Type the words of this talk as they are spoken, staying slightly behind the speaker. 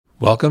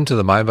Welcome to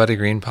the Mind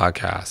Green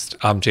podcast.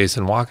 I'm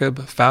Jason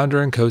Wachob,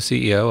 founder and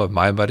co-CEO of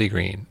Mind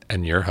Green,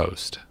 and your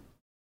host.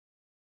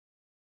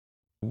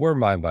 We're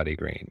Mind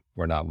Green.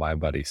 We're not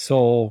Mind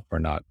Soul. We're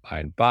not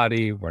Mind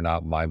Body. We're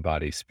not Mind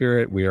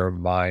Spirit. We are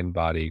Mind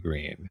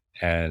Green.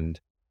 And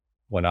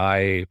when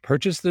I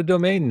purchased the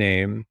domain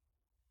name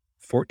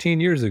 14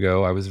 years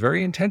ago, I was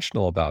very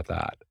intentional about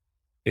that.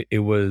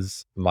 It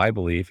was my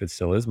belief, it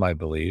still is my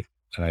belief,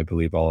 and I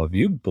believe all of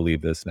you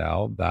believe this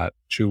now, that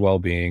true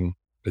well-being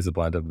is a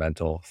blend of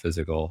mental,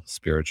 physical,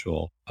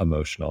 spiritual,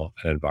 emotional,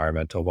 and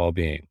environmental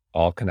well-being,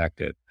 all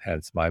connected,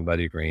 hence Mind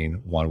Body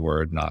Green, one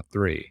word, not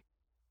three.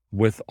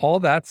 With all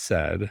that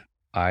said,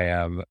 I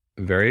am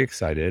very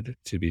excited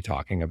to be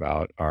talking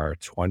about our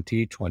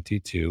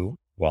 2022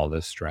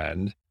 wellness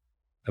trend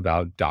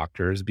about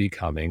doctors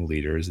becoming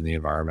leaders in the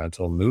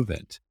environmental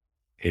movement.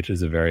 It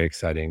is a very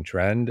exciting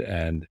trend,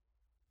 and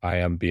I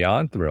am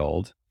beyond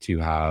thrilled to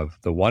have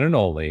the one and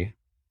only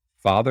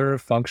father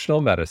of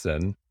functional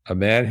medicine, a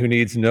man who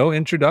needs no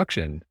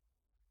introduction,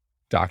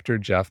 Dr.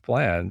 Jeff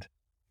Bland,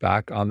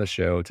 back on the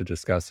show to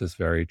discuss this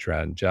very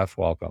trend. Jeff,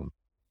 welcome.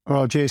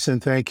 Well,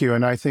 Jason, thank you.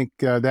 And I think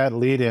that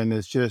lead-in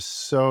is just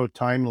so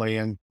timely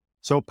and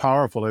so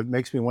powerful. It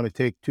makes me want to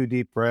take 2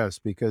 deep breaths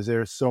because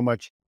there's so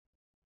much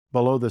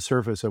below the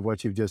surface of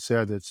what you've just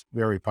said that's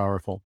very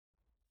powerful.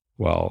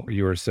 Well,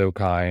 you are so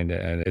kind,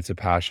 and it's a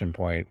passion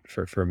point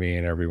for me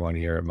and everyone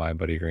here at Mind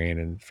Green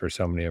and for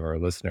so many of our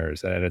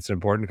listeners. And it's an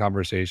important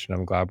conversation.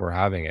 I'm glad we're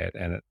having it.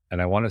 And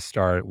I want to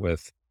start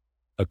with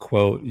a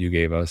quote you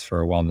gave us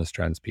for a wellness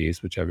trends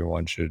piece, which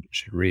everyone should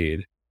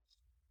read.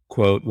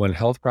 Quote, "When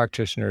health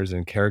practitioners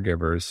and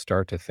caregivers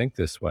start to think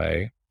this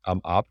way,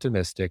 I'm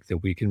optimistic that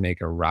we can make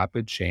a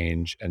rapid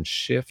change and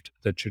shift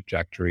the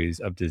trajectories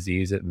of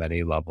disease at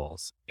many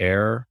levels: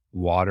 air,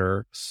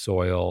 water,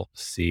 soil,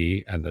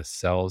 sea, and the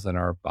cells in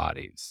our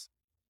bodies."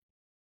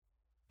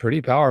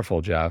 Pretty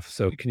powerful, Jeff.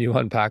 So can you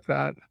unpack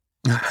that?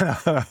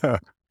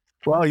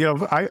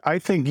 Well, I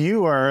think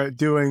you are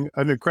doing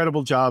an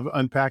incredible job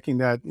unpacking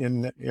that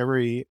in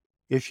every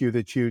issue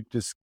that you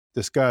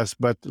discuss,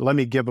 but let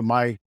me give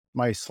my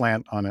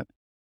slant on it.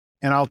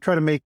 And I'll try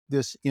to make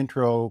this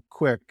intro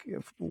quick.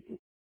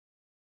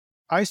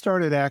 I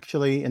started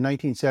actually in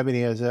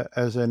 1970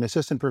 as an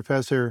assistant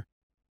professor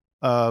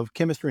of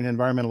chemistry and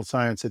environmental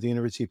science at the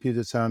University of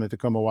Puget Sound at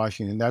Tacoma,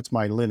 Washington. That's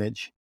my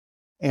lineage.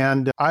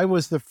 And I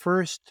was the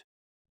first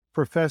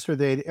professor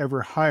they'd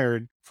ever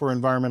hired for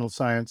environmental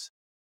science.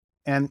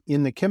 And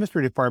in the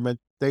chemistry department,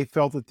 they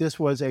felt that this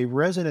was a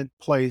resident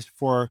place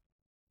for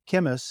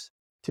chemists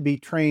to be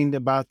trained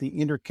about the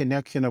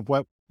interconnection of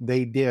what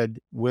they did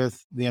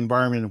with the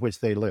environment in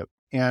which they lived.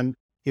 And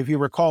if you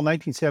recall,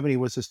 1970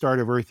 was the start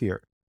of Earth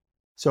Year.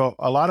 So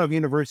a lot of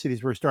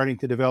universities were starting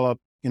to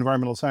develop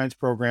environmental science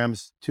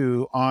programs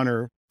to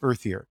honor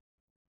Earth Year.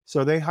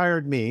 So they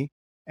hired me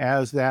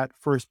as that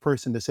first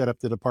person to set up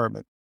the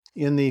department.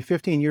 In the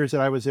 15 years that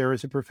I was there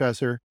as a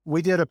professor,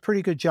 we did a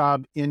pretty good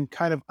job in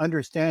kind of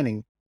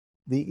understanding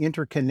the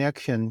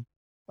interconnection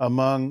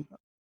among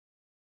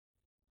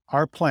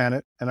our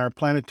planet and our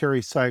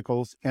planetary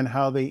cycles and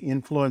how they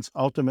influence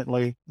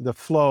ultimately the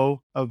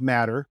flow of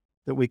matter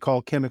that we call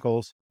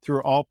chemicals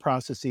through all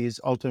processes,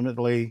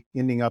 ultimately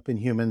ending up in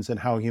humans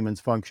and how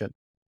humans function.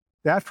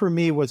 That for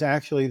me was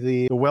actually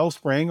the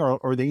wellspring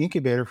or the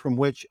incubator from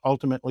which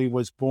ultimately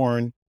was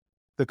born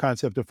the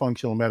concept of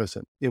functional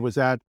medicine. It was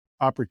that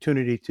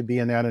opportunity to be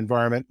in that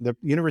environment. The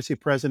university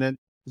president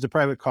was a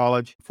private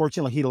college.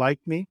 Fortunately, he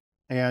liked me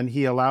and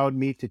he allowed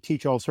me to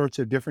teach all sorts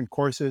of different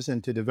courses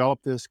and to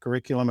develop this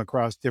curriculum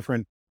across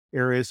different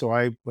areas. So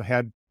I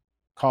had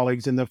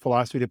colleagues in the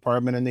philosophy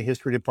department and the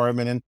history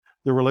department and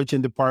the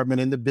religion department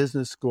and the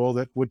business school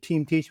that would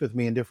team teach with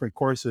me in different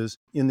courses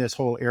in this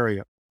whole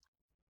area.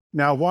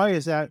 Now, why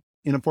is that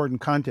an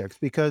important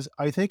context? Because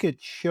I think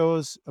it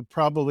shows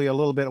probably a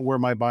little bit where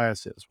my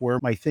bias is, where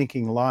my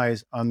thinking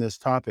lies on this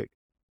topic.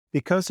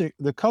 Because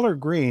the color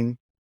green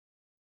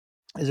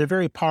is a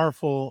very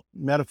powerful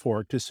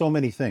metaphor to so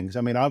many things.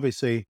 I mean,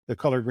 obviously, the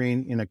color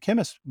green in a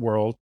chemist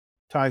world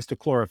ties to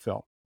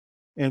chlorophyll.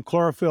 And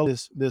chlorophyll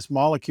is this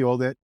molecule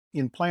that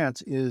in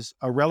plants is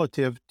a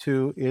relative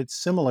to its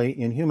simile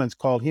in humans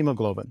called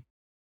hemoglobin.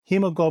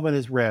 Hemoglobin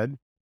is red,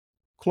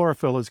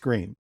 chlorophyll is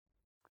green.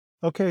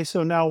 Okay,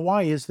 so now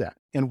why is that?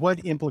 And what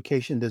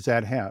implication does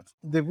that have?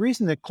 The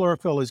reason that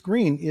chlorophyll is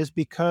green is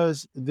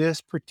because this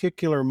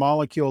particular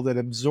molecule that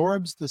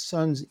absorbs the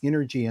sun's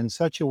energy in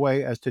such a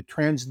way as to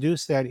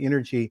transduce that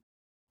energy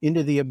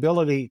into the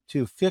ability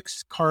to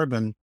fix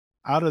carbon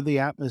out of the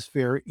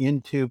atmosphere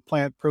into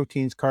plant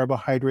proteins,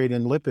 carbohydrate,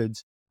 and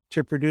lipids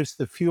to produce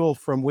the fuel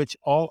from which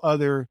all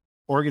other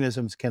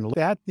organisms can live.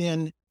 That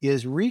then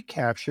is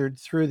recaptured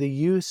through the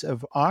use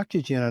of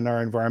oxygen in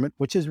our environment,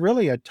 which is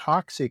really a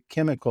toxic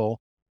chemical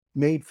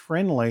made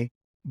friendly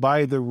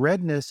by the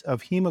redness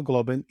of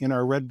hemoglobin in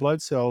our red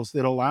blood cells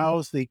that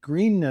allows the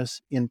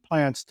greenness in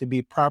plants to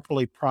be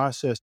properly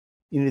processed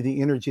into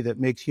the energy that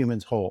makes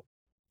humans whole.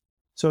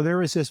 So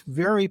there is this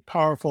very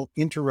powerful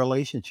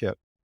interrelationship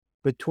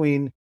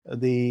between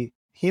the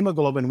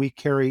hemoglobin we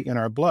carry in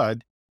our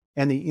blood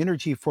and the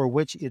energy for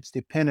which it's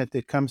dependent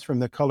that comes from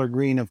the color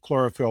green of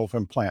chlorophyll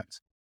from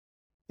plants.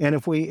 And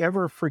if we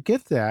ever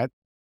forget that,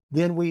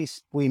 then we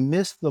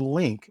miss the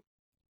link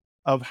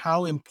of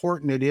how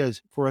important it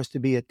is for us to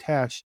be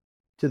attached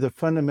to the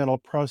fundamental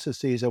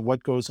processes of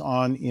what goes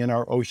on in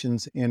our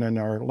oceans and in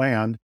our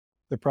land,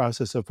 the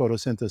process of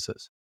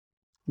photosynthesis.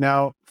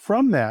 Now,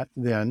 from that,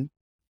 then,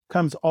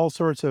 comes all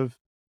sorts of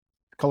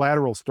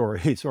collateral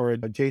stories or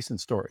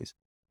adjacent stories.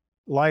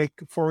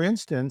 Like, for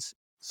instance,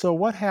 so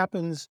what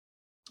happens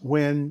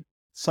when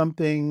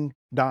something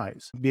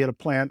dies, be it a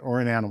plant or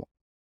an animal?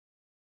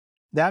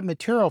 That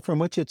material from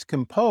which it's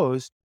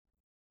composed,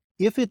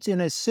 if it's in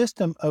a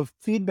system of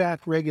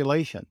feedback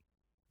regulation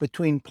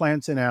between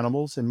plants and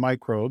animals and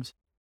microbes,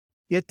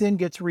 it then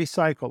gets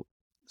recycled.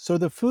 So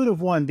the food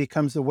of one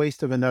becomes the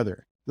waste of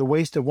another. The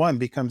waste of one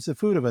becomes the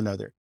food of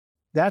another.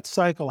 That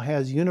cycle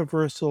has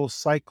universal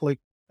cyclic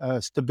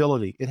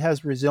stability. It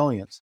has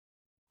resilience.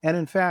 And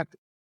in fact,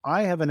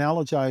 I have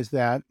analogized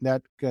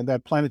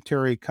that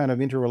planetary kind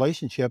of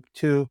interrelationship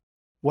to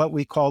what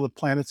we call the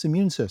planet's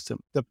immune system.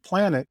 The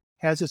planet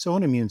has its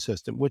own immune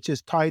system, which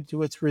is tied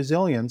to its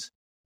resilience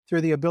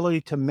through the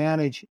ability to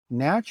manage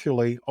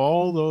naturally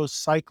all those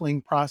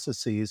cycling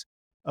processes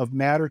of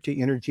matter to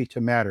energy to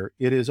matter.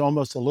 It is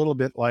almost a little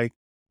bit like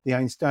the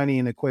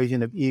Einsteinian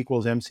equation of E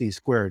equals mc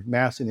squared,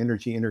 mass and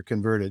energy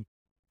interconverted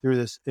through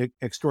this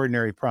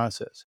extraordinary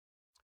process.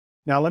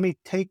 Now, let me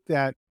take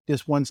that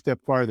just one step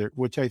farther,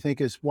 which I think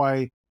is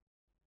why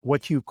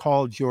what you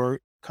called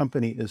your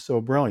company is so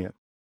brilliant.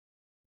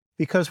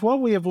 Because what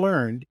we have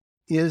learned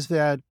is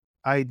that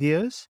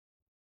ideas,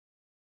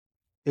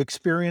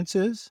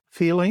 experiences,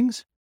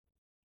 feelings,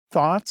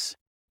 thoughts,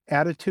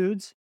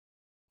 attitudes,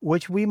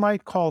 which we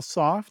might call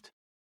soft,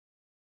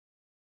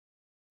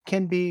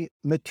 can be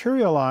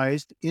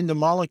materialized into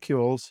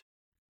molecules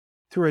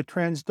through a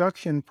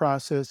transduction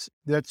process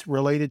that's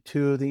related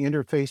to the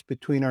interface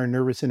between our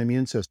nervous and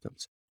immune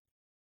systems.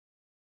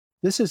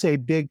 This is a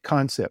big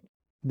concept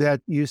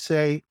that you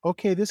say,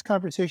 okay, this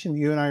conversation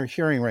you and I are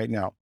sharing right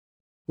now,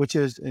 which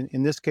is,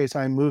 in this case,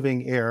 I'm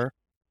moving air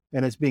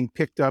and it's being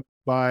picked up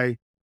by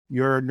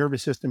your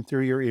nervous system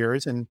through your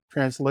ears and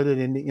translated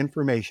into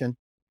information.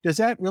 Does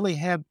that really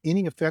have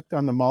any effect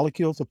on the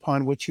molecules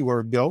upon which you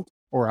are built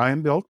or I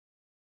am built?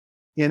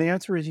 And the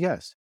answer is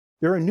yes.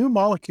 There are new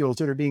molecules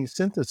that are being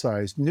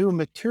synthesized, new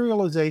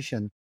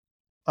materialization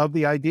of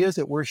the ideas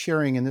that we're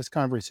sharing in this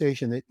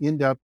conversation that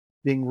end up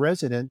being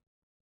resident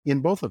in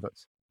both of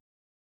us.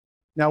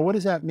 Now, what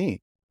does that mean?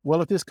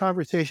 Well, if this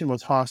conversation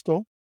was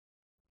hostile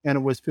and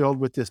it was filled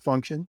with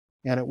dysfunction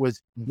and it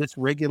was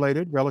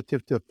dysregulated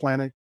relative to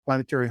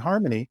planetary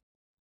harmony,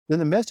 then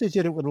the message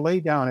that it would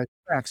lay down as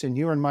tracks in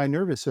your and my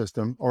nervous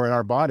system or in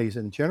our bodies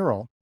in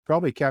general,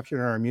 probably captured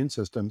in our immune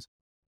systems,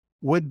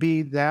 would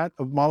be that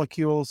of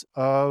molecules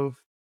of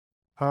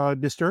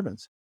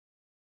disturbance,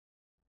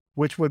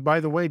 which would, by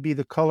the way, be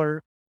the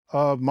color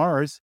of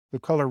Mars, the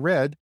color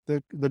red,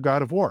 the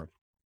god of war.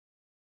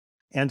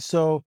 And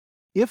so,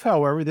 if,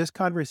 however, this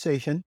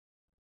conversation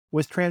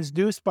was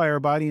transduced by our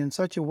body in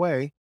such a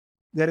way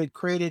that it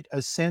created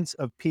a sense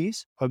of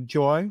peace, of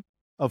joy,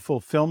 of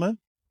fulfillment,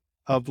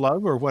 of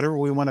love, or whatever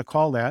we want to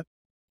call that,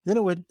 then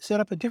it would set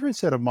up a different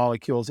set of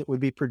molecules that would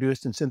be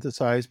produced and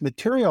synthesized,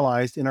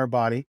 materialized in our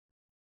body,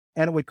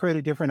 and it would create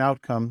a different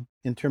outcome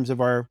in terms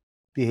of our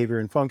behavior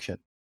and function.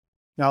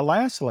 Now,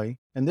 lastly,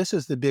 and this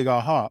is the big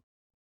aha,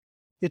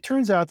 it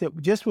turns out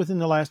that just within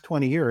the last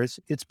 20 years,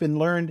 it's been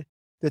learned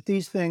that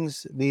these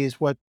things, these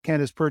what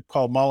Candace Pert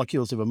called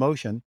molecules of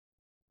emotion,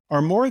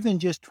 are more than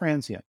just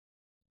transient.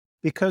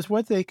 Because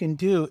what they can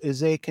do is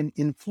they can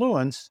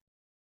influence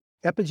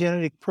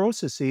epigenetic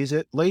processes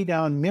that lay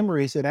down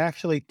memories that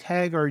actually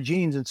tag our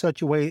genes in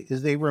such a way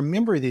as they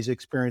remember these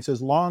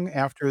experiences long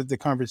after the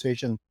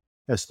conversation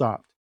has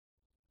stopped.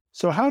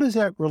 So how does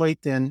that relate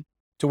then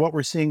to what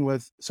we're seeing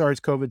with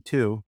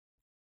SARS-CoV-2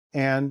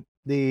 and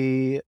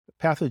the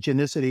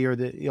pathogenicity or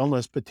the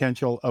illness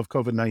potential of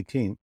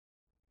COVID-19?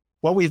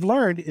 What we've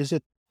learned is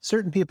that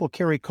certain people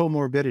carry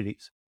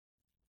comorbidities.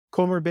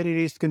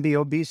 Comorbidities can be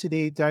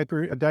obesity,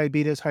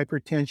 diabetes,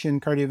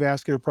 hypertension,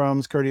 cardiovascular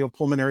problems,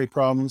 cardiopulmonary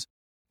problems.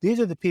 These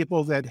are the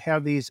people that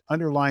have these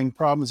underlying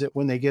problems that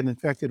when they get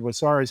infected with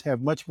SARS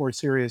have much more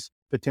serious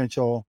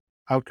potential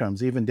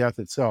outcomes, even death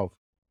itself.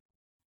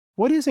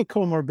 What is a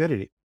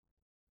comorbidity?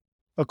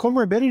 A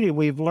comorbidity,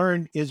 we've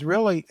learned, is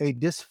really a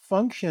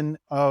dysfunction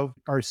of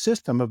our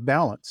system of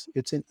balance.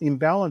 It's an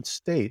imbalanced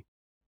state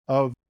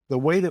of the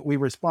way that we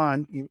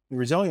respond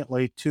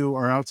resiliently to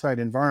our outside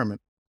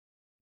environment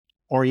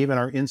or even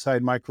our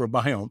inside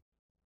microbiome.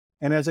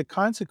 And as a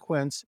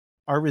consequence,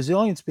 our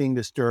resilience being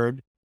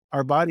disturbed,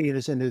 our body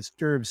is in a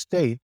disturbed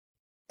state,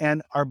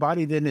 and our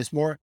body then is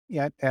more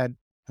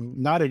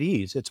not at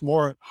ease. It's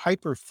more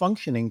hyper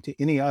functioning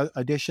to any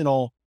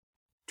additional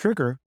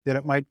trigger that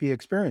it might be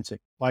experiencing,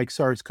 like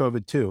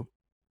SARS-CoV-2.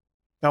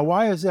 Now,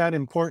 why is that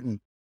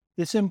important?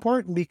 It's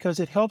important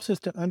because it helps us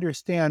to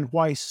understand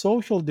why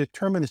social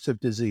determinants of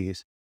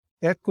disease,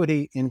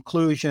 equity,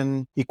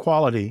 inclusion,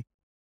 equality,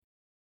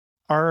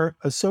 are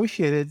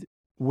associated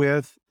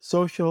with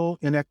social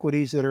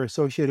inequities that are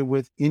associated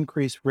with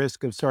increased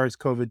risk of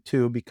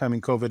SARS-CoV-2 becoming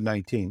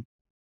COVID-19.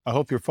 I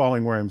hope you're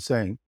following where I'm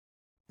saying.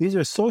 These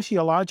are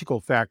sociological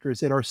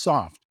factors that are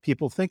soft.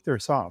 People think they're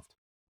soft,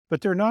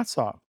 but they're not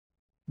soft.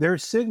 They're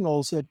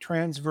signals that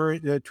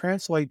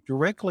translate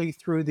directly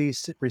through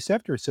these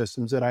receptor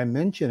systems that I'm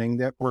mentioning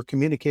that we're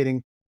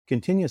communicating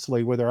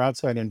continuously with our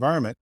outside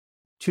environment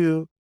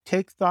to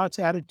take thoughts,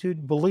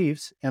 attitude,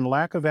 beliefs, and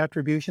lack of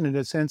attribution and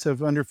a sense of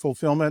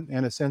underfulfillment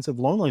and a sense of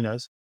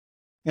loneliness,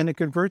 and to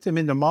convert them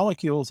into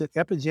molecules that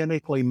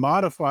epigenetically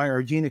modify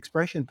our gene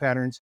expression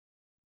patterns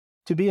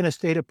to be in a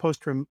state of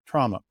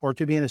post-trauma or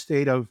to be in a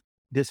state of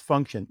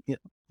dysfunction,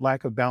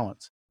 lack of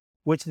balance,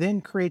 which then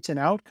creates an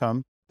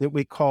outcome that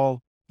we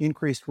call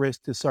increased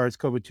risk to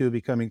SARS-CoV-2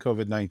 becoming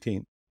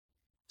COVID-19.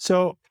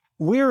 So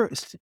we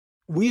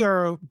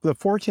are the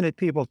fortunate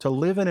people to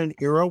live in an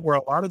era where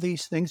a lot of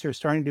these things are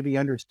starting to be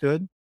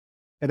understood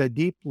at a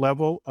deep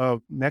level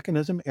of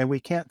mechanism, and we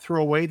can't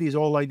throw away these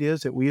old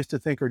ideas that we used to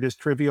think are just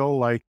trivial,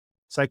 like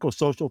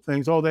psychosocial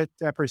things. Oh,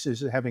 that person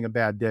is having a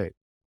bad day.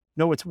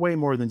 No, it's way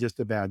more than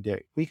just a bad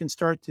day. We can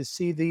start to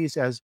see these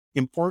as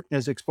important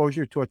as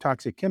exposure to a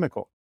toxic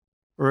chemical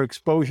or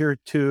exposure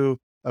to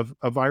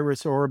a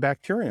virus or a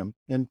bacterium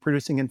in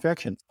producing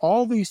infection.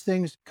 All these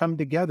things come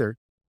together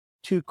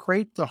to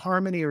create the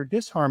harmony or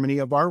disharmony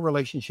of our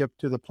relationship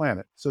to the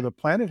planet. So the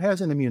planet has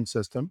an immune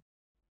system,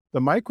 the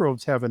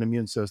microbes have an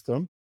immune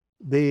system,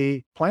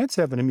 the plants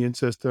have an immune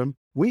system,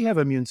 we have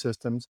immune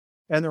systems,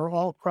 and they're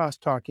all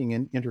cross-talking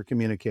and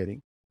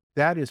intercommunicating.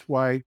 That is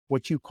why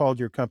what you called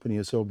your company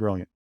is so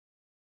brilliant.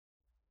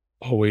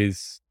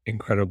 Always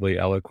incredibly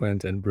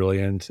eloquent and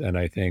brilliant. And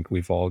I think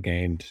we've all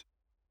gained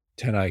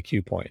 10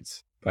 IQ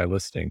points by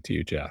listening to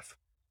you, Jeff.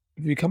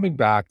 Coming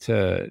back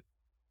to,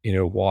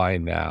 why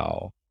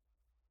now?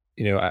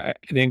 I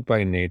think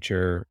by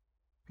nature,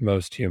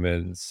 most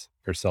humans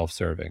are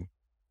self-serving.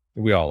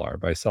 We all are,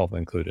 by self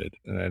included.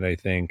 And I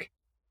think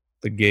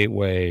the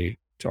gateway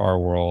to our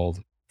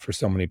world for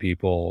so many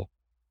people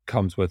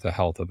comes with a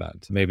health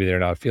event. Maybe they're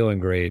not feeling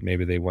great.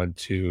 Maybe they went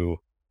to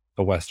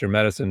a Western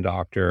medicine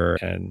doctor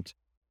and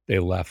they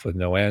left with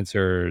no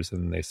answers,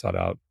 and they sought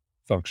out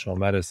functional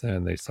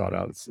medicine. They sought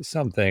out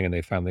something and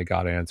they finally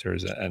got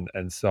answers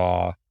and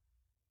saw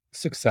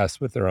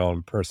success with their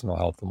own personal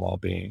health and well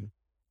being.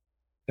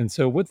 And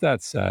so, with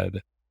that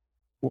said,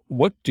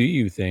 what do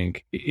you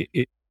think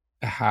it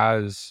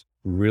has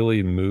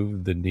really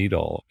moved the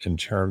needle in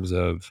terms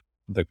of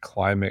the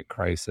climate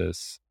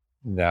crisis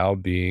now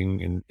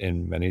being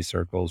in many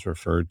circles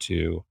referred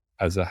to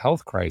as a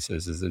health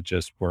crisis? Is it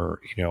just we're,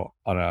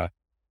 on a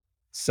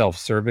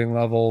self-serving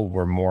level,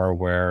 we're more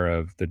aware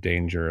of the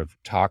danger of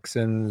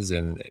toxins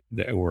and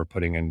that we're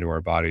putting into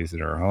our bodies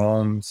in our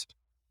homes?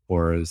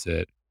 Or is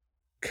it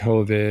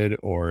COVID,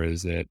 or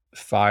is it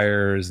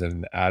fires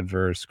and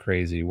adverse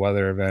crazy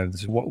weather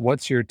events?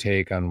 What's your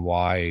take on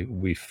why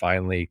we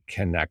finally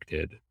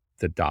connected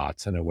the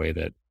dots in a way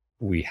that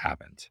we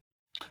haven't?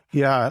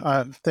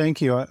 Yeah,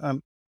 thank you.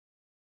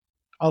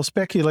 I'll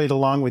speculate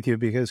along with you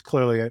because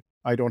clearly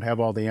I don't have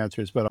all the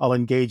answers, but I'll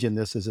engage in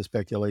this as a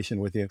speculation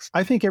with you.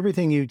 I think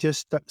everything you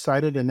just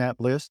cited in that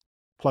list,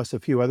 plus a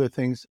few other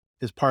things,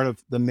 is part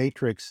of the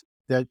matrix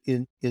that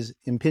is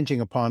impinging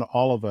upon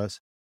all of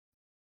us.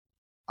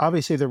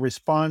 Obviously, the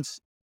response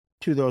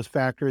to those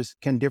factors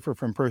can differ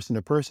from person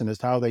to person as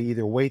to how they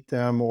either weight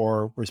them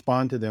or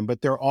respond to them,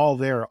 but they're all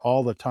there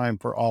all the time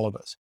for all of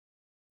us.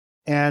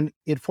 And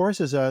it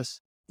forces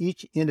us,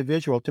 each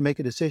individual, to make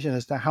a decision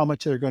as to how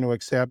much they're going to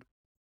accept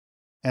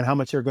and how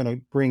much they're going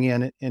to bring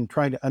in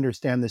trying to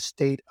understand the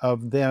state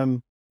of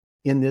them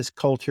in this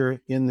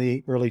culture in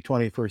the early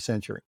 21st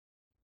century.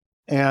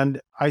 And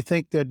I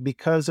think that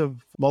because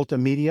of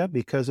multimedia,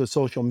 because of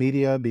social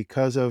media,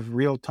 because of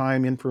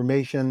real-time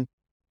information,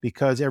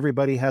 because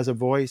everybody has a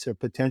voice, a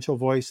potential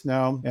voice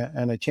now,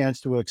 and a chance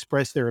to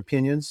express their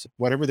opinions,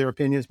 whatever their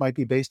opinions might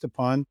be based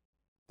upon,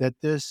 that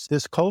this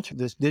culture,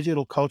 this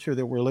digital culture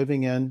that we're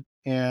living in,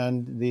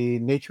 and the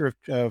nature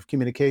of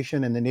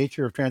communication and the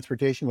nature of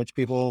transportation, which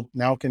people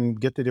now can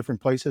get to different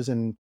places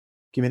and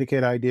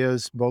communicate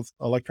ideas both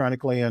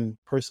electronically and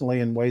personally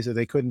in ways that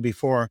they couldn't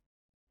before,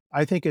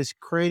 I think is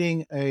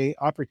creating a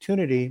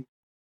opportunity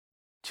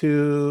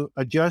to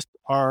adjust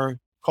our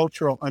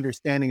cultural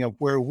understanding of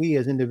where we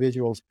as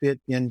individuals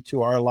fit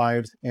into our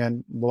lives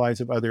and the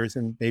lives of others,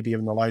 and maybe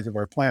even the lives of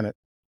our planet.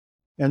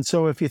 And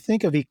so if you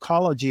think of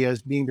ecology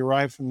as being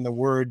derived from the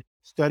word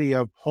study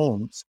of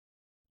homes,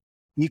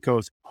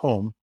 ecos,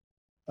 home,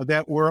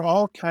 that we're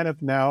all kind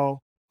of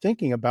now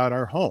thinking about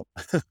our home.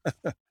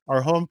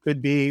 Our home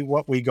could be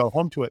what we go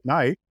home to at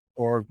night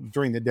or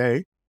during the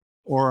day,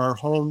 or our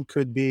home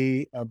could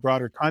be a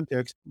broader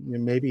context.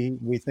 Maybe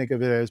we think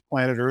of it as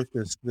planet Earth,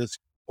 this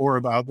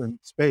orb out in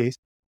space,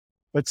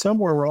 but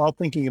somewhere we're all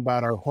thinking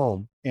about our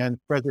home and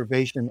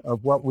preservation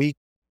of what we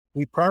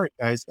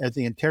prioritize as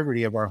the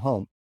integrity of our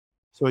home.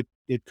 So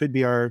it could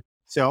be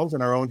ourselves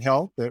and our own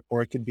health,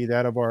 or it could be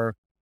that of our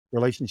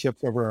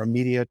relationships of our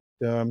immediate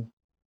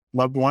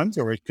loved ones,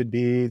 or it could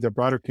be the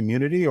broader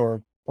community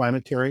or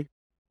planetary.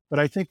 But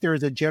I think there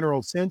is a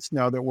general sense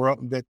now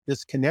that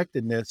this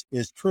connectedness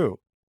is true.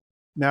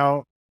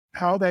 Now,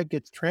 how that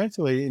gets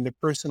translated into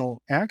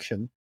personal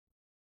action,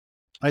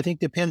 I think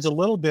depends a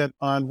little bit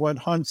on what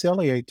Hans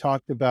Selye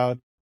talked about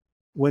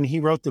when he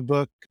wrote the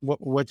book,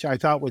 which I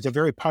thought was a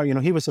very powerful,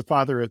 he was the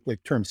father of the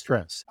term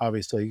stress,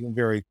 obviously, a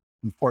very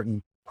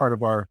important part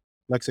of our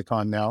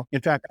lexicon now.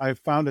 In fact, I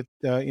found it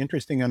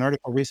interesting. An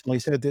article recently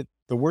said that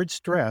the word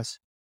stress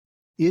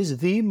is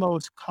the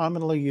most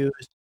commonly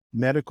used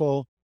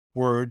medical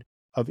word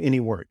of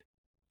any word,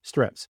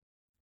 stress.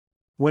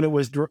 When it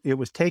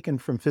was taken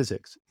from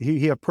physics,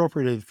 he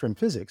appropriated it from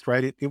physics,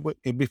 right?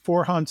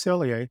 Before Hans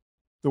Selye,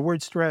 the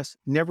word stress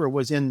never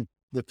was in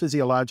the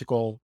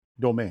physiological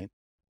domain.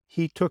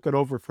 He took it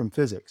over from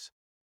physics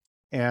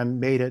and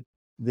made it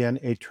then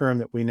a term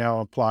that we now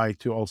apply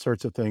to all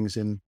sorts of things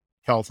in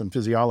health and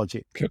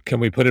physiology. Can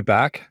we put it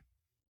back?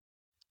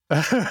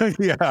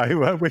 Yeah,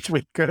 I wish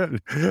we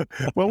could.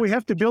 Well, we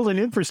have to build an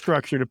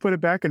infrastructure to put it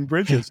back in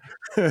bridges.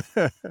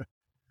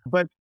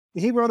 But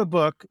he wrote a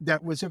book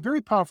that was a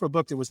very powerful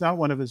book that was not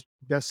one of his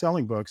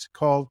best-selling books,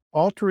 called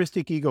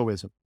Altruistic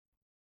Egoism.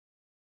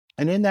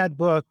 And in that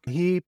book,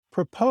 he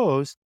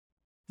proposed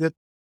that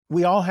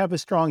we all have a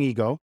strong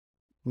ego.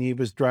 He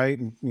was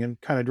kind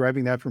of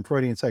driving that from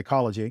Freudian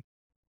psychology.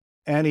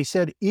 And he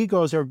said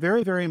egos are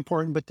very, very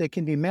important, but they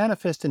can be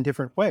manifest in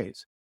different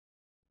ways.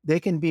 They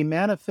can be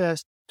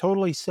manifest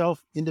totally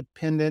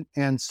self-independent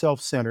and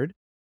self-centered,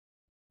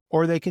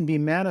 or they can be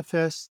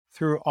manifest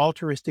through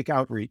altruistic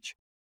outreach.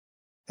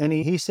 And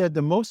he said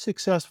the most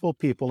successful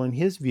people, in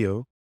his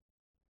view,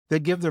 that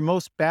give their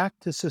most back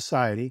to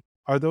society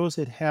are those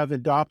that have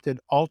adopted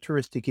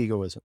altruistic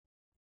egoism,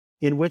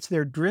 in which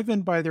they're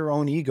driven by their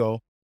own ego,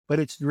 but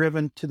it's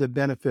driven to the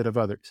benefit of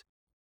others.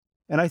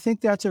 And I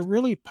think that's a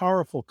really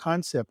powerful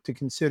concept to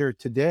consider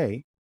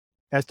today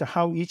as to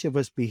how each of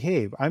us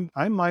behave. I'm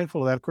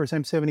mindful of that. Of course,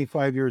 I'm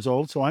 75 years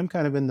old, so I'm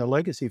kind of in the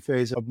legacy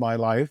phase of my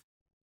life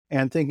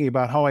and thinking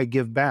about how I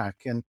give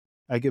back. And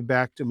I give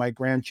back to my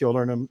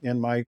grandchildren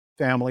and my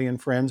family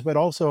and friends, but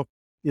also,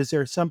 is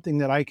there something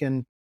that I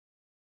can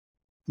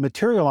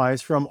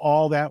materialize from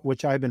all that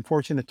which I've been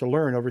fortunate to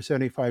learn over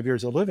 75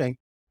 years of living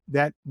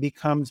that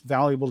becomes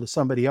valuable to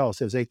somebody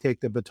else as they take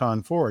the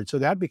baton forward? So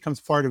that becomes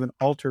part of an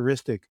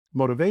altruistic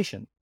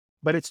motivation,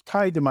 but it's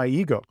tied to my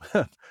ego,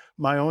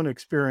 my own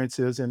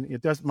experiences, and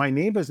my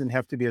name doesn't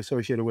have to be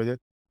associated with it,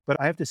 but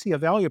I have to see a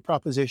value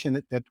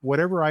proposition that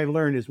whatever I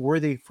learned is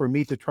worthy for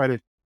me to try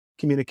to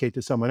communicate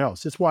to someone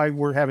else. That's why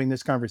we're having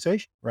this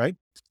conversation, right?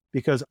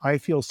 Because I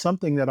feel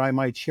something that I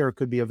might share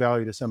could be of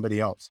value to somebody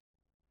else.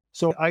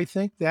 So I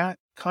think that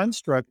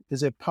construct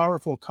is a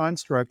powerful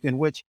construct in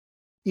which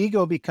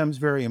ego becomes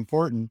very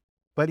important,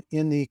 but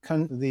in the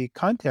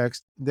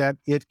context that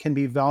it can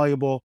be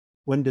valuable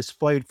when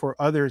displayed for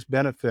others'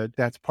 benefit.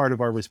 That's part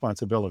of our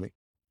responsibility.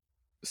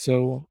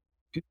 So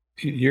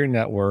your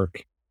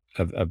network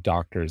of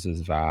doctors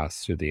is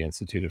vast through the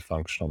Institute of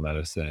Functional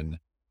Medicine.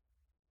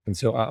 And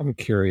so I'm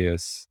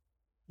curious,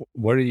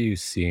 what are you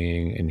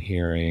seeing and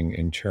hearing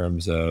in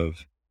terms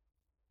of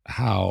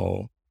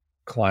how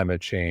climate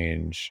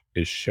change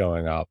is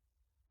showing up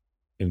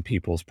in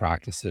people's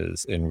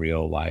practices in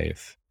real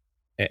life?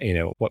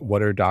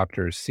 What are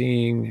doctors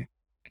seeing,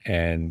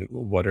 and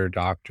what are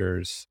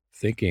doctors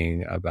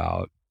thinking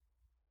about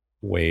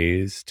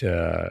ways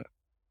to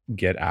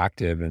get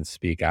active and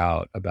speak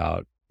out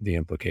about the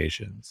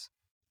implications?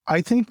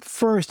 I think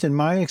first, in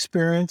my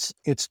experience,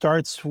 it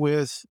starts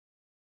with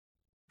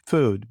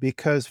food,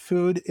 because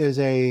food is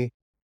and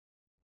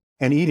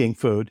eating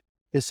food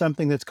is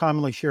something that's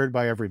commonly shared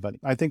by everybody.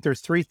 I think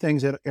there's three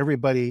things that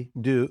everybody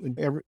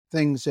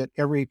things that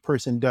every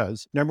person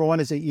does. Number one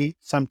is they eat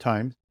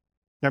sometimes.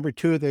 Number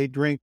two, they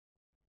drink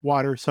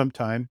water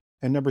sometime.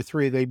 And number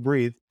three, they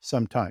breathe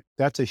sometime.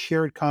 That's a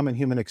shared common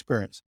human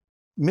experience.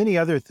 Many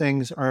other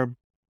things are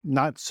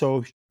not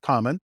so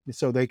common.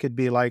 So they could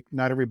be like,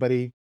 not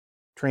everybody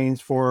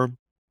trains for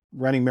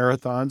running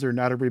marathons, or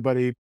not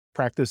everybody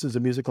practices a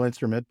musical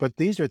instrument, but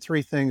these are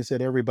three things that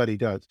everybody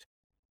does.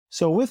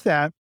 So with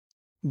that,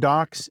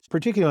 docs,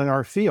 particularly in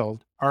our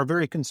field, are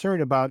very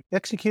concerned about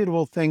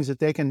executable things that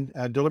they can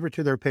deliver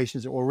to their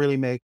patients that will really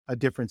make a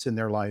difference in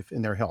their life,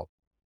 in their health.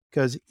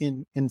 Because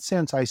in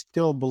sense, I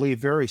still believe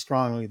very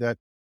strongly that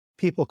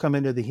people come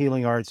into the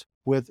healing arts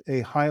with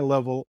a high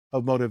level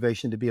of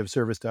motivation to be of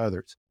service to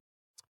others.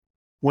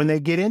 When they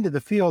get into the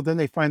field, then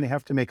they find they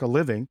have to make a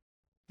living.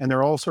 And there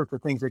are all sorts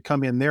of things that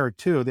come in there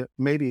too that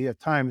maybe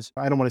at times,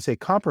 I don't want to say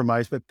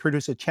compromise, but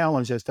produce a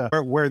challenge as to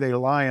where they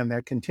lie on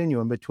that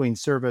continuum between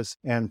service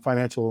and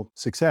financial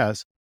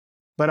success.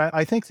 But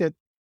I think that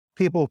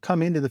people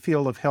come into the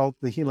field of health,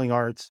 the healing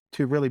arts,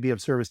 to really be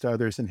of service to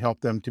others and help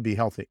them to be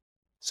healthy.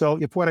 So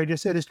if what I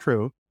just said is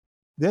true,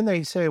 then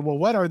they say, well,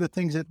 what are the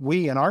things that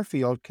we in our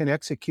field can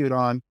execute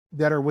on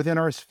that are within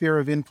our sphere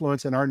of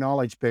influence and our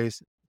knowledge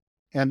base?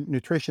 And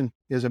nutrition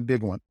is a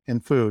big one,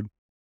 and food.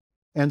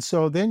 And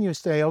so then you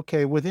say,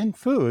 okay, within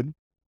food,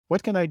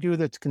 what can I do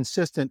that's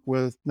consistent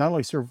with not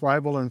only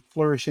survival and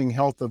flourishing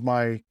health of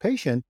my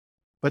patient,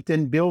 but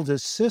then builds a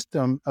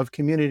system of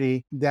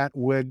community that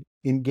would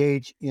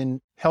engage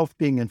in health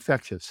being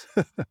infectious.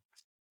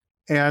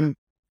 And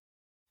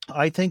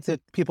I think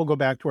that people go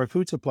back to our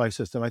food supply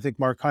system. I think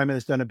Mark Hyman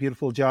has done a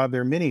beautiful job.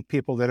 There are many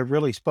people that have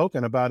really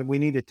spoken about it. We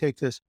need to take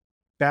this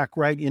back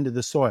right into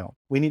the soil.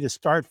 We need to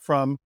start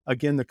from,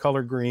 again, the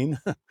color green,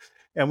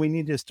 and we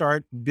need to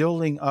start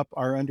building up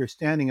our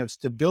understanding of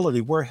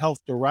stability, where health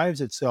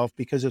derives itself,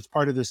 because it's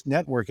part of this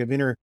network of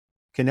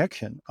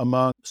interconnection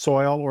among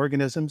soil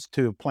organisms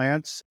to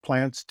plants,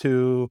 plants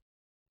to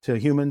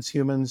humans,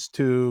 humans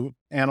to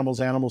animals,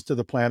 animals to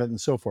the planet, and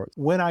so forth.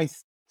 When I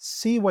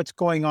see what's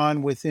going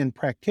on within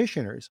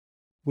practitioners,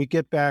 we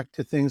get back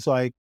to things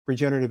like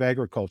regenerative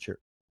agriculture.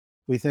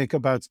 We think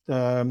about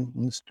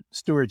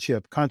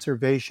stewardship,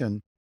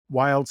 conservation,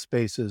 wild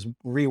spaces,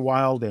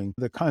 rewilding,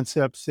 the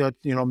concepts that,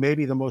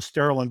 maybe the most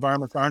sterile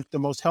environments aren't the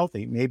most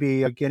healthy.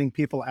 Maybe getting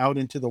people out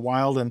into the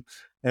wild and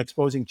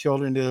exposing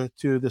children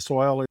to the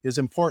soil is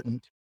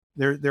important.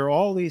 There are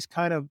all these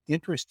kind of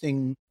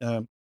interesting,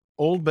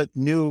 old but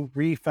new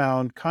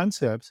refound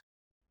concepts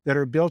that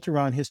are built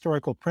around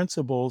historical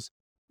principles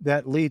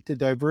that lead to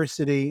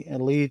diversity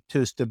and lead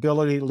to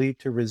stability, lead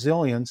to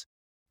resilience,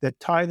 that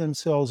tie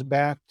themselves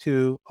back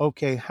to,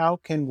 okay, how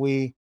can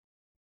we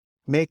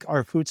make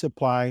our food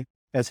supply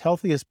as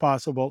healthy as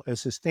possible, as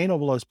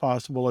sustainable as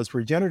possible, as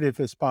regenerative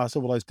as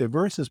possible, as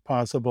diverse as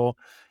possible,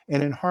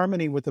 and in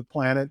harmony with the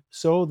planet,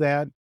 so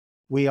that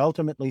we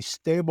ultimately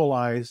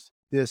stabilize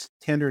this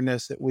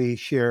tenderness that we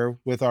share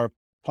with our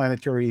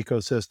planetary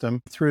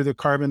ecosystem through the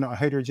carbon,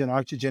 hydrogen,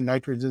 oxygen,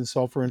 nitrogen,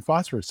 sulfur, and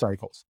phosphorus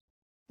cycles.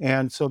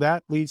 And so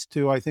that leads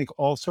to, I think,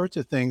 all sorts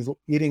of things,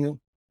 eating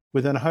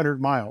within 100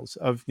 miles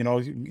of,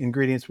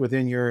 ingredients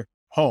within your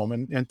home,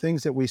 and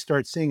things that we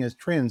start seeing as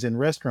trends in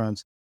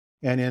restaurants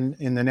and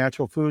in the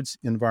natural foods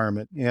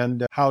environment,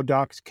 and how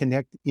docs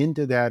connect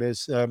into that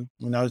as,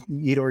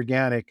 eat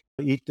organic,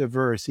 eat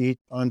diverse, eat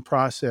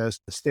unprocessed,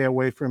 stay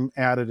away from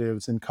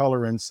additives and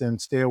colorants, and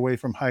stay away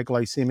from high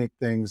glycemic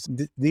things.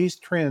 These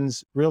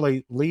trends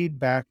really lead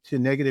back to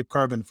negative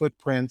carbon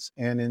footprints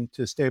and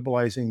into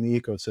stabilizing the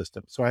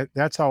ecosystem. So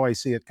that's how I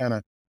see it kind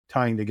of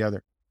tying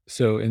together.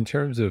 So in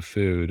terms of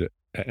food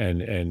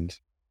and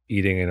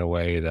eating in a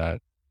way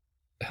that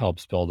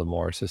helps build a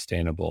more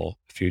sustainable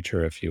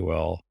future, if you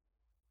will,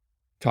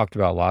 talked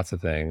about lots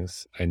of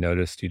things. I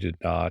noticed you did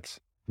not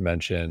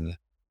mention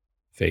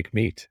fake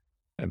meat,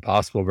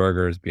 Impossible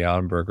Burgers,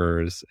 Beyond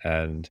Burgers,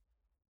 and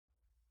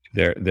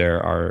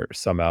there are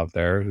some out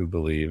there who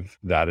believe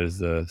that is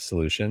the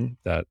solution,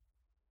 that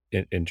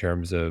in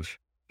terms of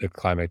the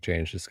climate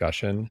change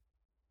discussion,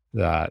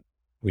 that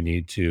we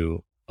need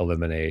to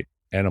eliminate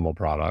animal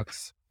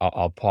products.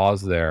 I'll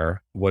pause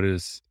there.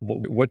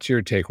 What's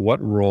your take?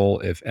 What role,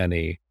 if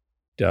any,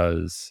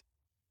 does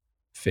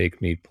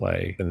fake meat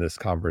play in this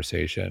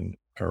conversation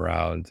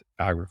around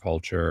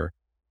agriculture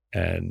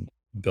and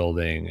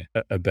building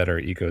a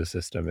better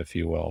ecosystem, if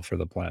you will, for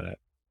the planet?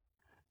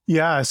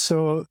 Yeah.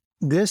 So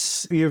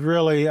this, you've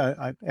really,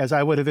 as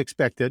I would have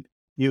expected,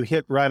 you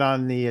hit right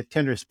on the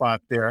tender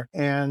spot there.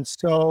 And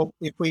so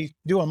if we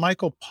do a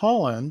Michael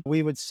Pollan,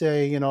 we would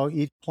say,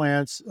 eat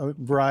plants,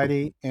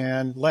 variety,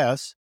 and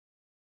less.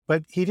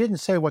 But he didn't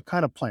say what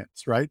kind of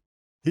plants, right?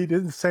 He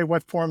didn't say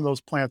what form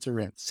those plants are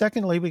in.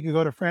 Secondly, we could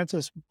go to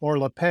Francis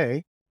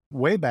Morlape,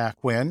 way back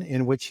when,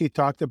 in which he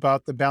talked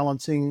about the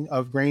balancing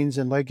of grains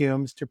and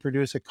legumes to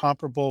produce a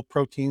comparable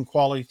protein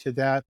quality to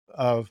that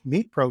of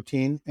meat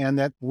protein, and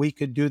that we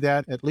could do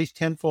that at least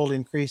tenfold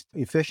increased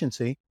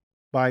efficiency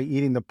by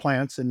eating the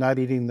plants and not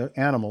eating the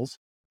animals.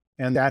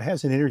 And that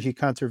has an energy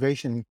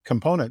conservation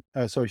component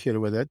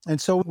associated with it.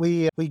 And so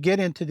we get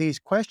into these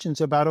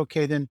questions about,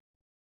 okay, then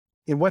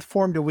in what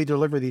form do we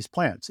deliver these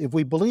plants? If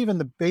we believe in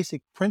the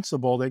basic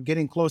principle that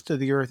getting close to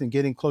the earth and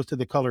getting close to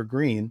the color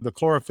green, the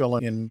chlorophyll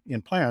in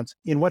plants,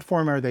 in what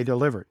form are they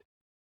delivered?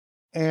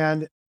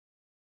 And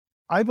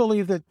I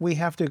believe that we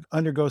have to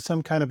undergo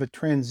some kind of a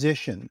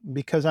transition,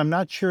 because I'm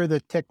not sure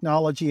that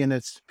technology in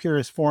its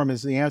purest form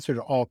is the answer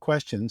to all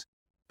questions.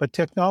 But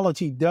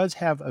technology does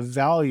have a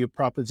value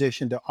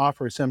proposition to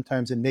offer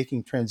sometimes in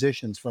making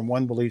transitions from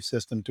one belief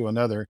system to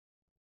another.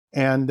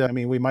 And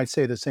we might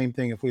say the same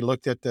thing if we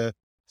looked at the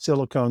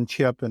silicone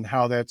chip and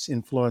how that's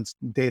influenced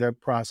data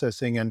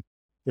processing. And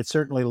it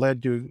certainly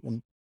led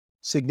to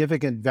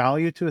significant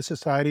value to a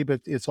society, but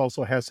it's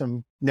also has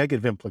some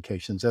negative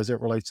implications as it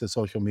relates to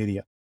social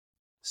media.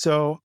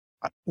 So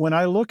when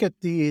I look at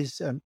these,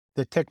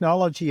 the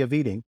technology of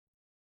eating,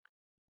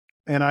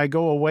 and I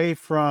go away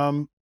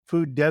from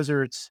food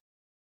deserts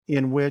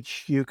in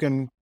which you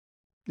can,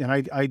 and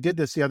I did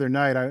this the other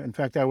night. In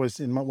fact, I was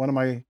in one of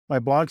my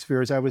blog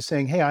spheres. I was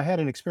saying, hey, I had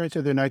an experience the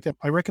other night that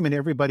I recommend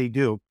everybody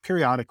do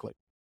periodically.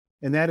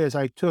 And that is,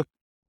 I took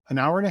an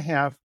hour and a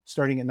half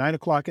starting at 9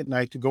 o'clock at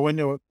night to go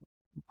into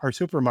our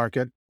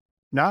supermarket,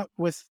 not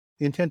with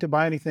the intent to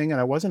buy anything,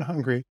 and I wasn't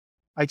hungry.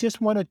 I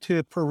just wanted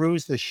to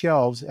peruse the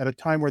shelves at a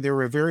time where there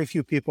were very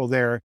few people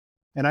there.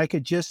 And I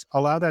could just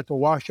allow that to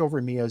wash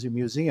over me as a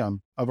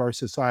museum of our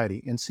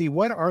society and see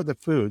what are the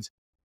foods.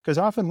 Because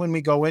often when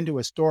we go into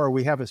a store,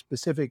 we have a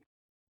specific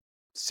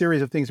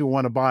series of things we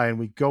want to buy, and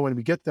we go and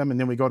we get them, and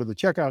then we go to the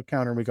checkout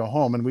counter and we go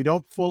home, and we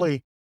don't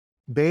fully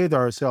bathe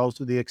ourselves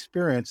with the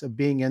experience of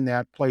being in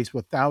that place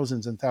with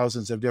thousands and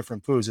thousands of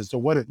different foods as to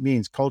what it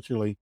means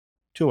culturally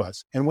to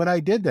us. And when I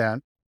did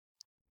that,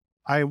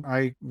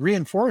 I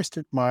reinforced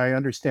my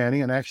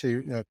understanding, and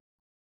actually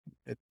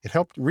it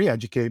helped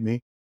re-educate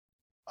me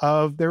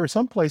of there are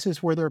some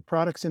places where there are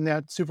products in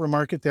that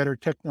supermarket that are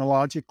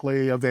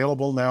technologically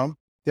available now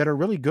that are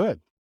really good.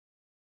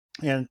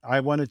 And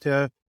I wanted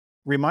to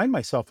remind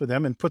myself of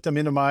them and put them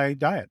into my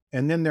diet.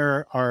 And then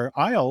there are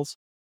aisles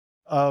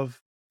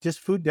of just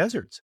food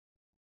deserts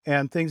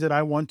and things that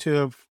I want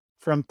to,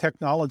 from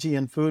technology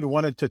and food,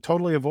 wanted to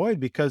totally avoid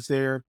because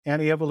they're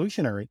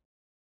anti-evolutionary.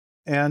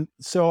 And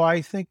so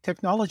I think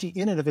technology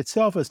in and of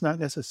itself is not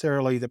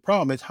necessarily the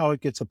problem. It's how it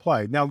gets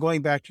applied. Now,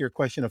 going back to your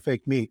question of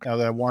fake meat, now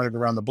that I wandered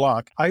around the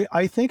block,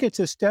 I think it's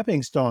a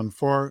stepping stone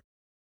for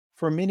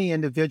many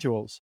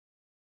individuals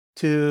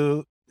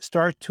to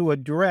start to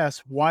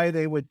address why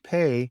they would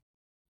pay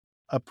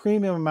a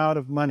premium amount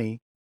of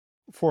money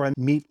for a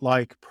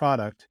meat-like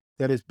product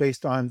that is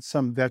based on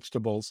some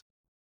vegetables.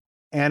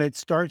 And it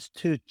starts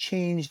to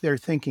change their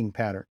thinking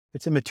pattern.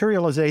 It's a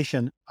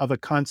materialization of a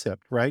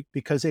concept, right?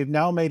 Because they've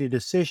now made a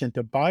decision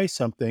to buy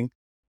something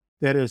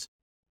that is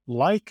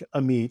like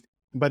a meat,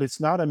 but it's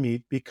not a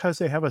meat because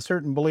they have a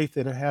certain belief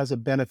that it has a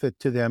benefit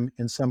to them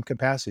in some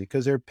capacity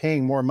because they're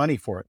paying more money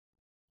for it.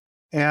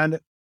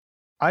 And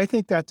I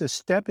think that's a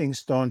stepping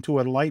stone to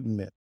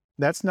enlightenment.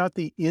 That's not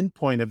the end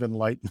point of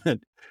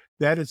enlightenment.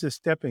 That is a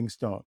stepping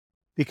stone.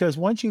 Because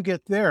once you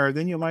get there,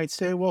 then you might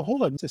say, well,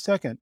 hold on a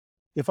second.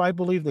 If I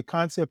believe the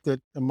concept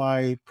that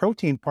my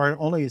protein part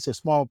only is a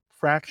small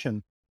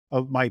fraction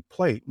of my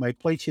plate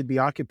should be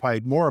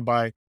occupied more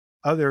by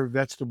other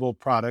vegetable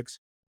products.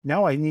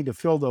 Now I need to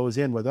fill those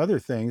in with other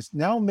things.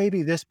 Now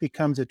maybe this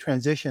becomes a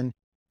transition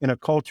in a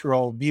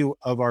cultural view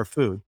of our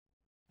food.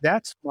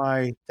 That's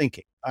my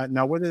thinking.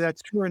 Now, whether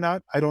that's true or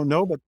not, I don't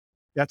know, but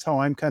that's how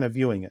I'm kind of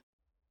viewing it.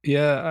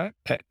 Yeah,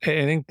 I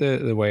think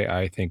the way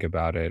I think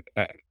about it,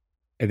 I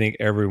think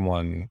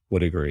everyone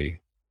would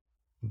agree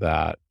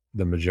that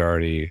the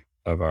majority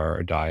of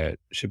our diet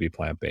should be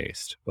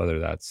plant-based, whether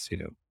that's,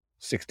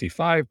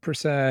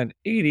 65%,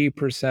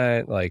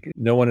 80%, like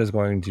no one is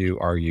going to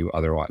argue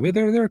otherwise. I mean,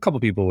 there are a couple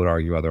people who would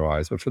argue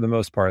otherwise, but for the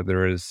most part,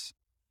 there is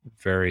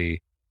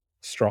very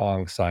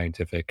strong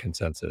scientific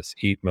consensus.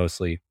 Eat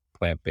mostly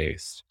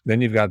plant-based.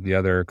 Then you've got the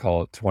other,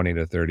 call it 20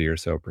 to 30 or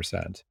so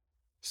percent.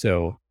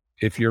 So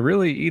if you're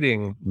really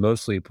eating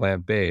mostly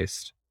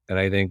plant-based, and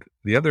I think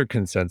the other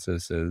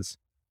consensus is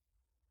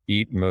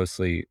eat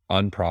mostly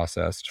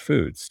unprocessed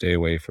foods, stay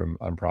away from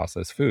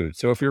unprocessed food.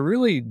 So if you're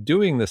really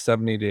doing the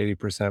 70 to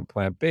 80%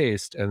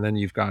 plant-based, and then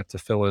you've got to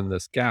fill in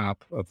this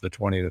gap of the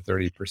 20 to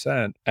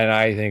 30%. And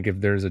I think if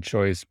there's a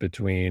choice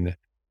between,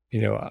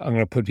 I'm going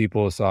to put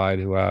people aside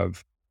who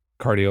have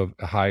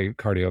high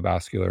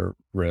cardiovascular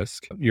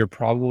risk, you're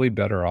probably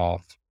better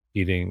off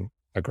eating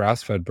a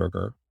grass-fed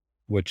burger,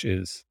 which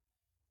is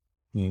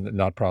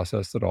not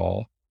processed at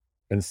all,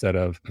 instead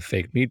of a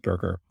fake meat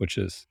burger, which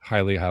is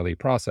highly, highly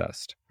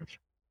processed.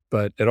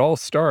 But it all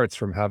starts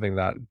from having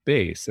that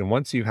base. And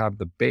once you have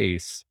the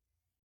base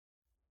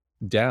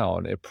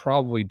down, it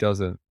probably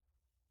doesn't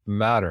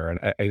matter.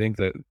 And I think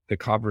that the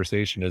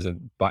conversation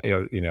isn't, I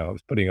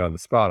was putting you on the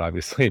spot,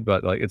 obviously,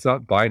 but like it's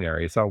not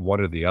binary. It's not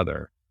one or the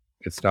other.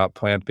 It's not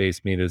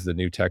plant-based meat is the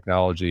new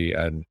technology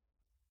and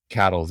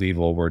cattle's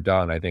evil. We're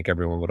done. I think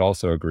everyone would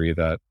also agree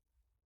that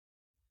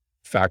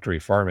factory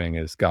farming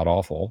is god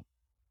awful.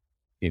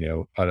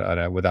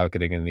 Without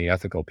getting in the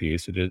ethical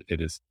piece, it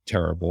is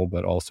terrible,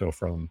 but also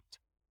from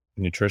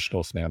a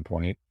nutritional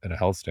standpoint and a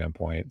health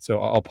standpoint. So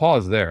I'll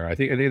pause there. I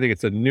think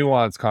it's a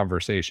nuanced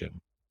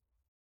conversation.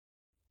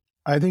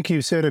 I think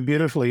you said it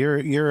beautifully.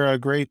 You're a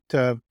great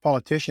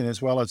politician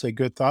as well as a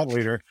good thought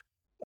leader.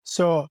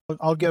 So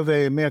I'll give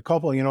a mea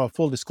culpa, a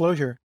full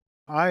disclosure.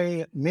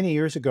 I, many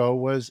years ago,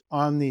 was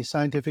on the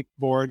scientific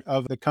board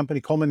of the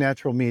company Coleman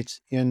Natural Meats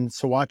in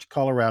Saguache,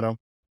 Colorado.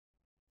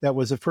 That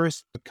was the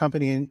first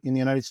company in the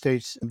United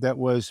States that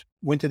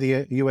went to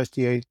the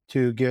USDA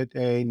to get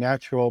a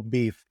natural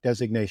beef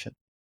designation.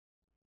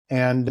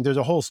 And there's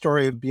a whole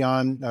story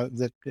beyond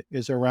that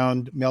is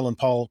around Mel and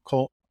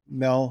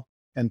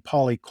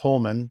Polly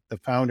Coleman, the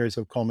founders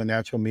of Coleman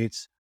Natural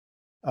Meats.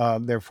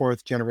 They're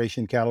fourth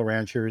generation cattle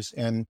ranchers,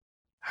 and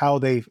how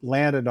they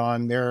landed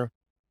on their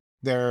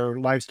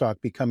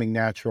livestock becoming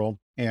natural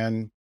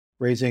and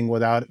raising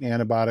without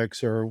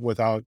antibiotics or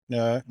without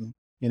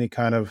any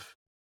kind of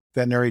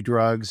veterinary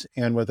drugs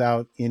and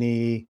without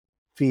any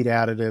feed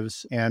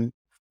additives and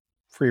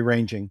free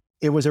ranging.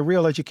 It was a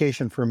real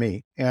education for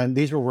me. And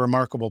these were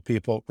remarkable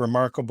people,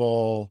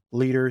 remarkable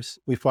leaders.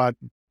 We fought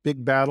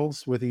big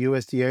battles with the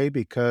USDA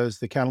because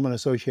the Cattlemen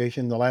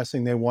Association, the last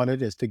thing they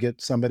wanted is to get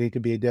somebody to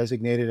be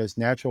designated as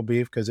natural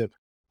beef because it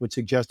would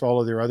suggest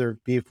all of their other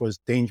beef was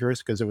dangerous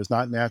because it was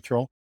not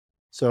natural.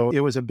 So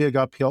it was a big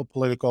uphill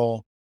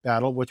political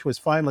battle, which was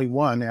finally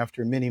won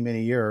after many,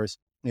 many years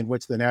in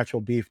which the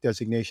natural beef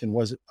designation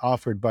was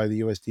offered by the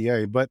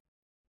USDA. But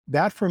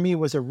that for me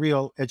was a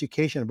real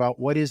education about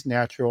what is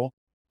natural.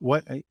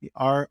 What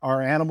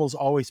are animals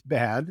always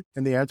bad?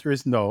 And the answer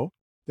is no,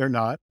 they're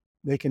not.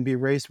 They can be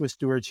raised with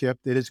stewardship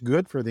that is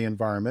good for the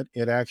environment.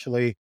 It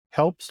actually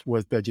helps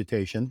with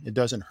vegetation. It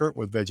doesn't hurt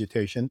with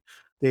vegetation.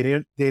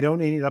 They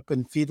don't end up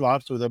in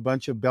feedlots with a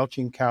bunch of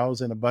belching cows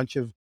and a bunch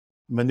of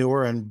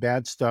manure and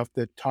bad stuff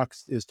that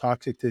is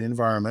toxic to the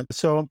environment.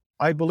 So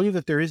I believe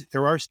that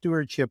there are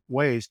stewardship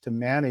ways to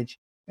manage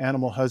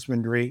animal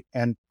husbandry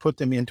and put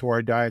them into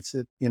our diets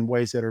in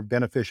ways that are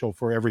beneficial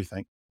for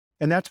everything.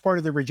 And that's part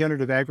of the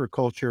regenerative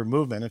agriculture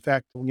movement. In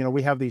fact,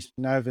 we have these,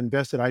 and I've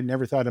invested, I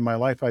never thought in my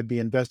life I'd be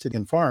invested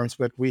in farms,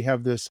 but we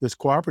have this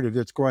cooperative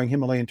that's growing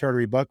Himalayan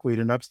tartary buckwheat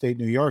in upstate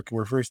New York.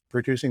 We're first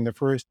producing the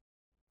first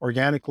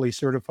organically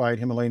certified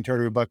Himalayan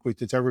tartary buckwheat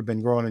that's ever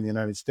been grown in the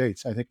United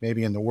States, I think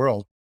maybe in the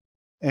world.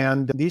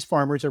 And these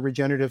farmers are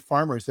regenerative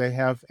farmers. They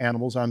have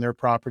animals on their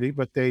property,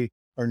 but they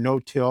are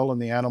no-till, and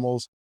the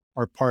animals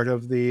are part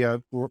of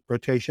the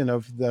rotation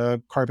of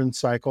the carbon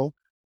cycle.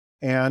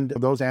 And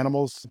those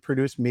animals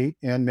produce meat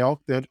and milk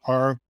that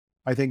are,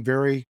 I think,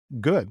 very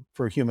good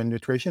for human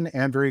nutrition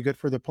and very good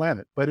for the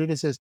planet. But it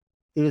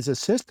is a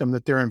system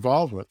that they're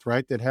involved with,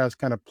 right? That has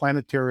kind of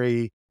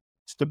planetary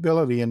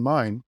stability in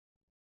mind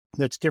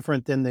that's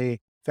different than the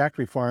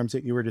factory farms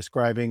that you were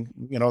describing,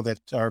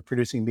 that are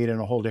producing meat in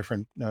a whole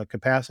different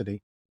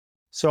capacity.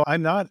 So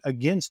I'm not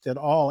against at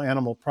all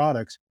animal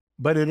products,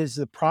 but it is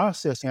the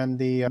process and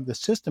the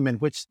system in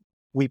which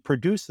we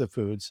produce the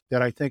foods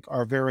that I think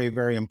are very,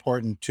 very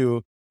important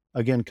to,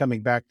 again,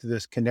 coming back to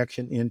this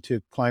connection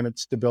into climate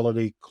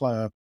stability,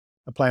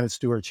 planet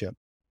stewardship.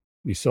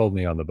 You sold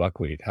me on the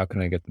buckwheat. How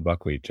can I get the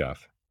buckwheat,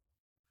 Jeff?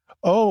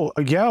 Oh,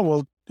 yeah.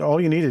 Well,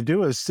 all you need to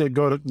do is to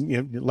go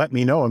to, let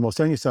me know and we'll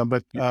send you some.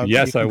 But you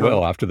Yes, I can go.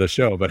 will after the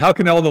show. But how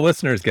can all the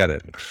listeners get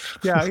it?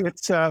 Yeah,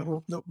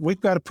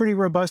 we've got a pretty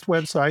robust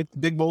website,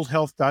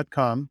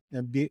 bigboldhealth.com,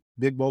 and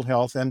Big Bold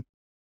Health. And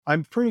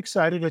I'm pretty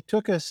excited. It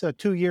took us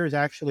 2 years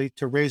actually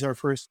to raise our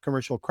first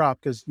commercial crop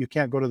because you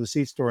can't go to the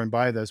seed store and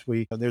buy this.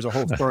 There's a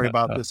whole story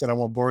about this that I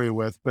won't bore you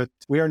with, but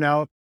we are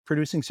now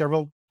producing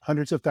several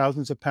hundreds of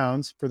thousands of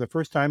pounds for the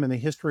first time in the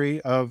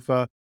history of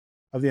the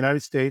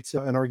United States,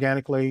 an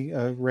organically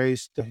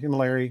raised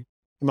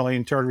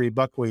Himalayan tartary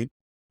buckwheat,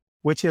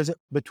 which is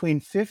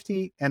between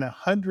 50 and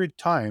 100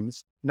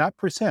 times, not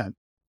percent,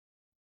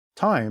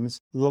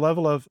 times the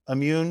level of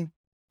immune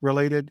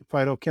related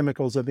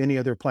phytochemicals of any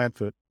other plant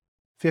food,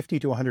 50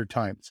 to 100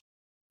 times.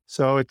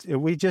 So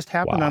we just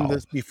happened on Wow.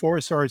 this before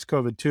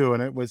SARS-CoV-2,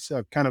 and it was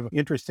kind of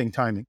interesting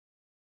timing.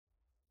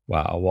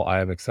 Wow. Well,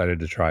 I am excited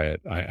to try it.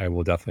 I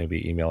will definitely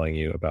be emailing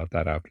you about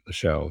that after the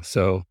show.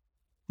 So,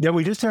 Yeah,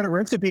 we just had a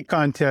recipe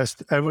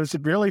contest. It was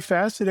really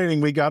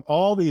fascinating. We got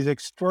all these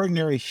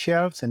extraordinary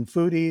chefs and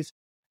foodies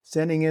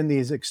sending in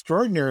these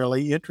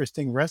extraordinarily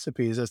interesting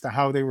recipes as to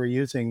how they were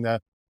using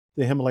the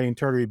Himalayan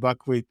tartary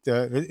buckwheat.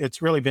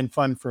 It's really been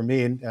fun for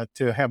me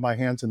to have my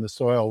hands in the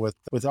soil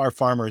with our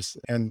farmers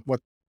and what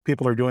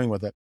people are doing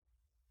with it.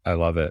 I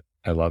love it.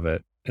 I love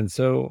it. And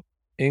so,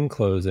 in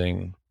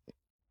closing,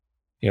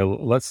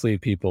 let's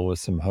leave people with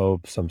some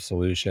hope, some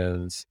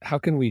solutions. How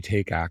can we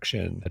take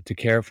action to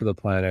care for the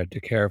planet, to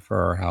care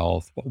for our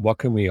health? What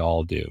can we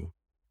all do?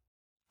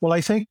 Well, I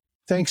think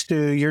thanks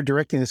to your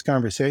directing this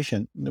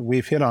conversation,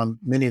 we've hit on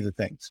many of the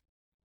things.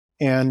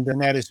 And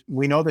that is,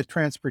 we know that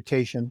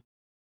transportation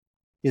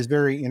is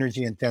very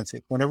energy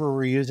intensive. Whenever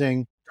we're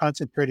using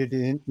concentrated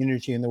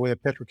energy in the way of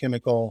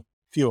petrochemical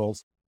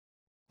fuels,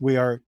 we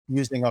are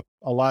using up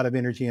a lot of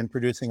energy and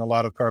producing a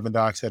lot of carbon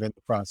dioxide in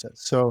the process.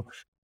 So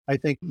I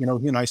think,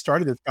 I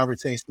started this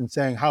conversation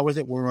saying, how is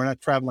it when we're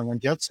not traveling on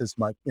jets as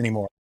much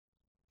anymore?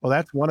 Well,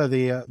 that's one of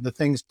the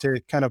things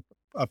to kind of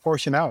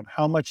portion out.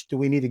 How much do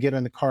we need to get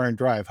in the car and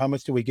drive? How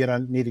much do we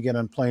need to get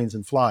on planes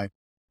and fly?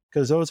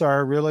 Because those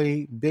are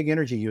really big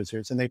energy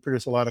users and they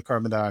produce a lot of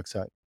carbon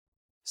dioxide.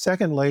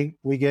 Secondly,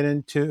 we get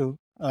into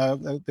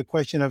the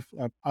question of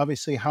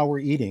obviously how we're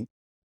eating.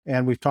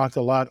 And we've talked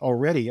a lot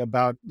already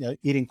about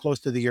eating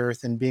close to the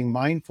earth and being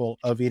mindful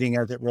of eating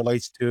as it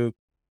relates to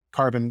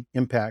carbon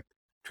impact,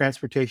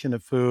 transportation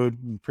of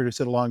food,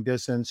 produce it a long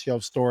distance,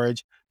 shelf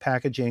storage,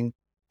 packaging,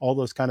 all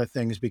those kind of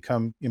things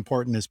become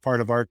important as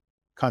part of our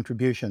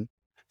contribution.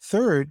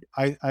 Third,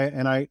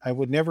 I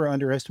would never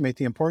underestimate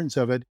the importance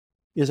of it,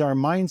 is our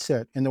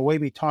mindset and the way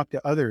we talk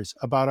to others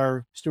about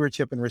our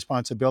stewardship and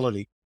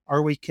responsibility.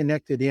 Are we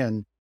connected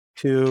in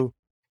to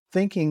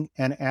thinking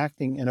and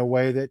acting in a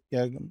way that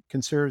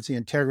conserves the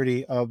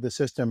integrity of the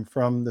system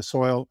from the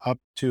soil up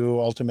to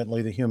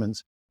ultimately the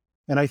humans?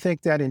 And I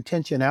think that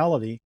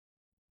intentionality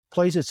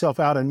plays itself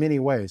out in many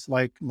ways.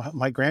 Like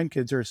my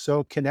grandkids are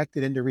so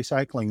connected into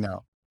recycling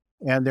now.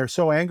 And they're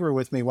so angry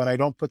with me when I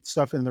don't put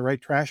stuff in the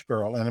right trash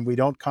barrel and we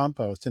don't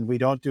compost and we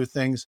don't do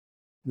things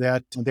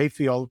that they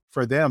feel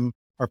for them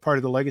are part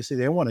of the legacy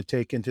they want to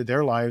take into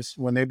their lives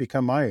when they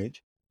become my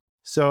age.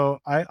 So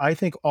I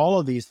think all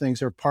of these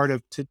things are part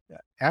of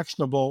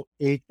actionable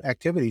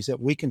activities that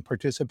we can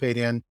participate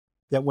in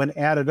that when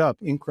added up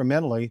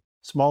incrementally,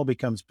 small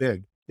becomes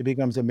big. It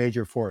becomes a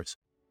major force.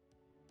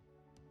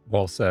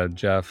 Well said,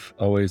 Jeff.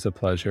 Always a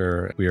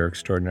pleasure. We are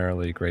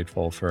extraordinarily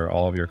grateful for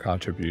all of your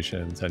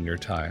contributions and your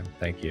time.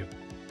 Thank you.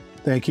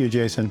 Thank you,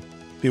 Jason.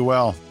 Be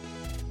well.